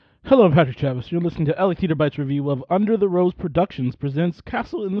Hello, I'm Patrick Travis. You're listening to Ellie Theater Bites review of Under the Rose Productions presents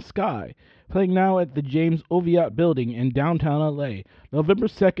Castle in the Sky, playing now at the James Oviatt Building in downtown LA, November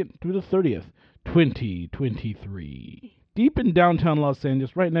 2nd through the 30th, 2023. Deep in downtown Los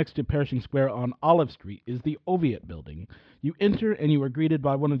Angeles, right next to Pershing Square on Olive Street, is the Oviatt Building. You enter and you are greeted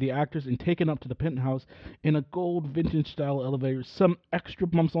by one of the actors and taken up to the penthouse in a gold vintage-style elevator. Some extra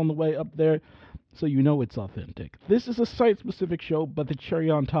bumps on the way up there, so you know it's authentic. This is a site-specific show, but the cherry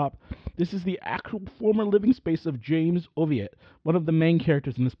on top, this is the actual former living space of James Oviatt, one of the main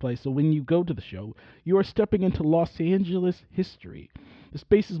characters in this play. So when you go to the show, you are stepping into Los Angeles history. The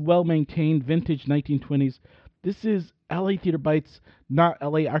space is well-maintained, vintage 1920s. This is LA Theater Bites, not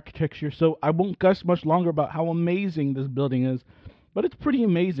LA architecture, so I won't gush much longer about how amazing this building is, but it's pretty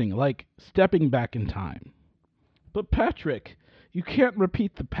amazing, like stepping back in time. But Patrick, you can't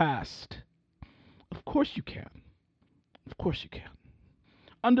repeat the past. Of course you can. Of course you can.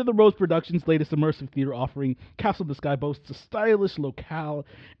 Under the Rose Productions' latest immersive theater offering, Castle in the Sky boasts a stylish locale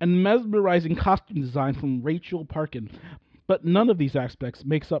and mesmerizing costume design from Rachel Parkin. But none of these aspects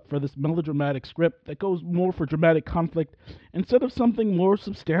makes up for this melodramatic script that goes more for dramatic conflict instead of something more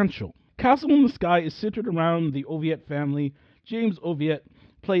substantial. Castle in the Sky is centered around the Oviatt family. James Oviatt,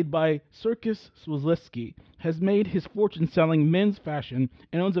 played by Circus Swazlewski, has made his fortune selling men's fashion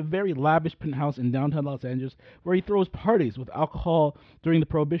and owns a very lavish penthouse in downtown Los Angeles where he throws parties with alcohol during the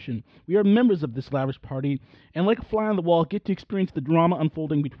Prohibition. We are members of this lavish party and, like a fly on the wall, get to experience the drama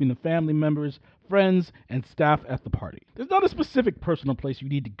unfolding between the family members, friends, and staff at the party. There's not a specific person or place you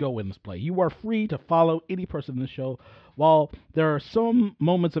need to go in this play. You are free to follow any person in the show. While there are some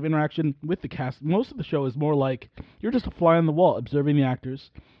moments of interaction with the cast, most of the show is more like you're just a fly on the wall observing the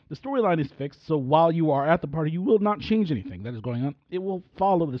actors. The storyline is fixed, so while you are at the party, you will not change anything that is going on. It will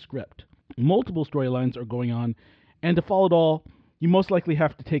follow the script. Multiple storylines are going on, and to follow it all, you most likely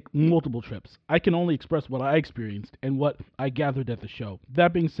have to take multiple trips. I can only express what I experienced and what I gathered at the show.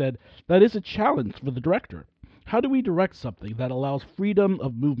 That being said, that is a challenge for the director. How do we direct something that allows freedom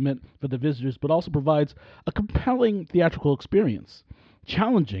of movement for the visitors but also provides a compelling theatrical experience?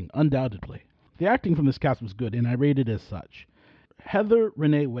 Challenging, undoubtedly. The acting from this cast was good, and I rate it as such. Heather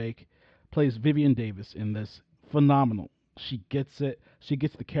Renee Wake plays Vivian Davis in this. Phenomenal. She gets it. She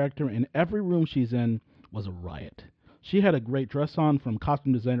gets the character, and every room she's in was a riot. She had a great dress on from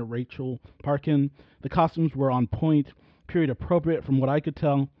costume designer Rachel Parkin. The costumes were on point, period appropriate from what I could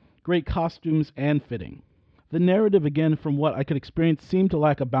tell. Great costumes and fitting. The narrative, again, from what I could experience, seemed to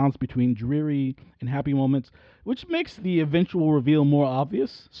lack a balance between dreary and happy moments, which makes the eventual reveal more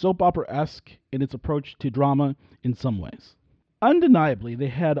obvious, soap opera-esque in its approach to drama in some ways. Undeniably, they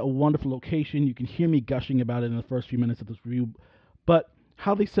had a wonderful location. You can hear me gushing about it in the first few minutes of this review, but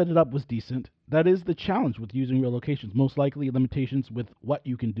how they set it up was decent. That is the challenge with using real locations, most likely limitations with what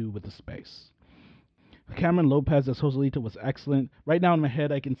you can do with the space. Cameron Lopez as Joselito was excellent. Right now in my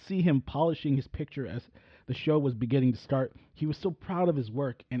head, I can see him polishing his picture as the show was beginning to start. He was so proud of his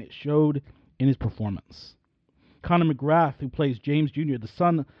work, and it showed in his performance. Connor McGrath, who plays James Jr., the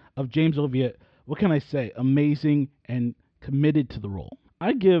son of James Oviatt, what can I say? Amazing and committed to the role.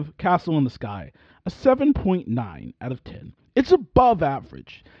 I give Castle in the Sky a 7.9 out of 10. It's above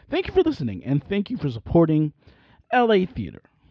average. Thank you for listening, and thank you for supporting LA Theater.